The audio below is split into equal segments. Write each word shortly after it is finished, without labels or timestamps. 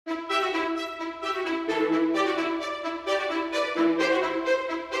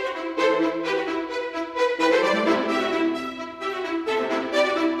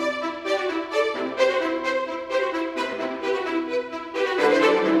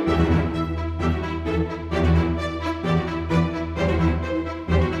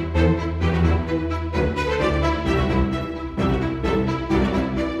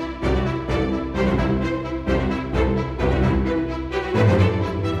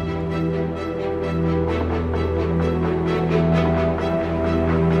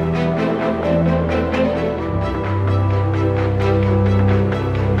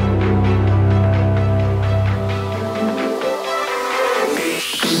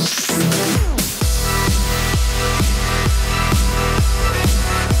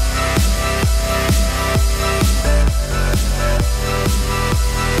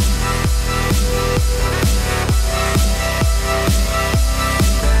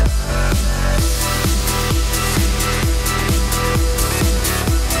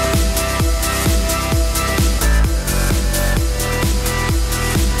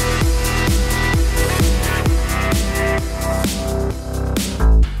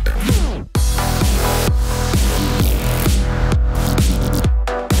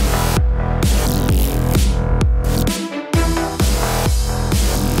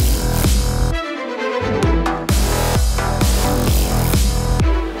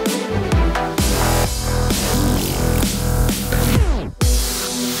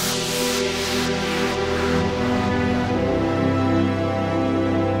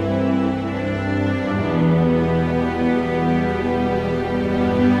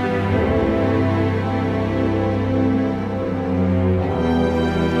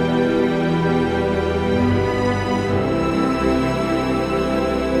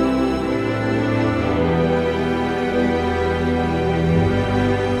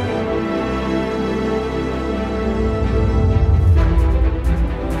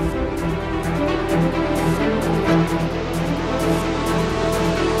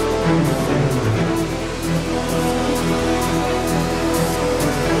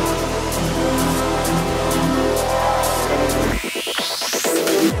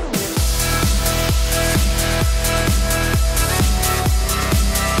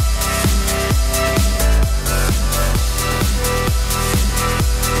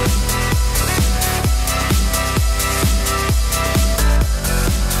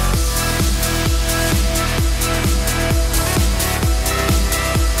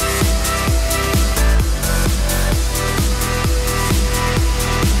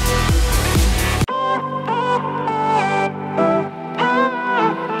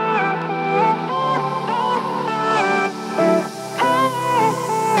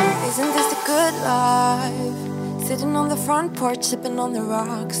on the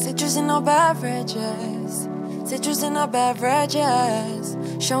rocks. Citrus in our beverages, citrus in our beverages.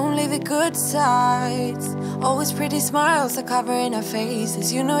 Show only the good sides. Always pretty smiles are covering our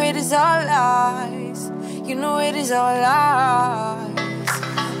faces. You know it is all lies. You know it is all lies.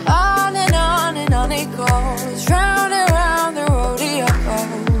 On and on it goes, round and round the rodeo.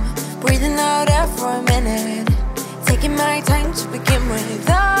 Breathing out air for a minute, taking my time to begin with.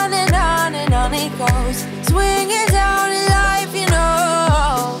 On and on it goes, swinging down in life, you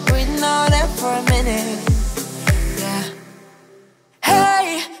know. Breathing out air for a minute, yeah.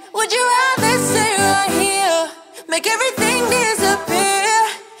 Hey, would you rather stay right here, make everything disappear?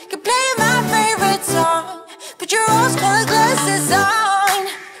 Could play my favorite song, put your rose-colored glasses on.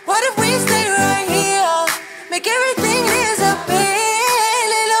 What if we stay right here, make everything disappear?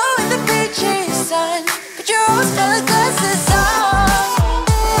 Lay low in the beach's sun, put your rose-colored glasses on.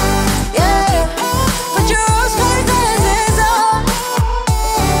 Yeah, put your rose-colored glasses on.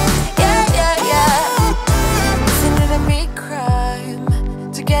 Yeah, yeah, yeah. Isn't it a big crime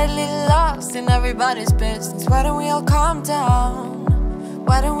to get a little lost in everybody's business? Why don't we all calm down?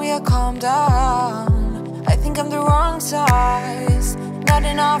 Why don't we all calm down? I think I'm the wrong size, not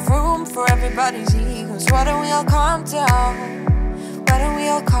enough room for everybody's egos. Why don't we all calm down? Why don't we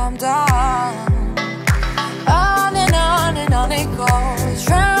all calm down? On and on it goes,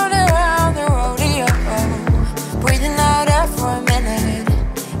 round and round the rodeo. Breathing out air for a minute,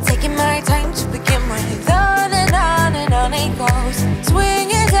 taking my time to begin with. On and on it goes,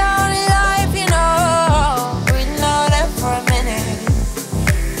 swinging down in life, you know. Breathing out air for a minute,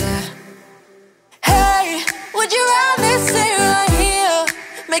 yeah. Hey, would you rather stay right here,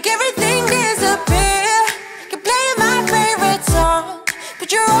 make everything disappear? Can play my favorite song,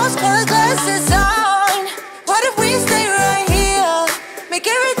 put your rose-colored glasses on. What if we stay right here, make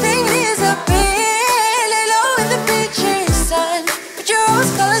everything disappear? Lay low in the beach's sun, put your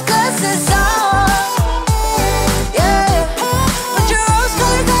rose-colored glasses on. Yeah, put your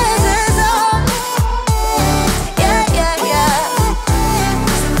rose-colored glasses on. Yeah, yeah, yeah.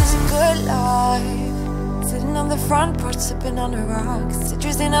 Isn't this a good life? Sitting on the front porch, sipping on the rocks.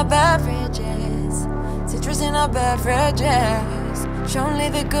 Citrus in our beverages, citrus in our beverages. Show only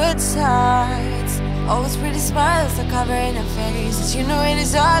the good sides. Always pretty smiles are covering our faces. You know it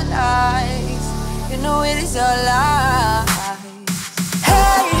is all lies. You know it is all lies.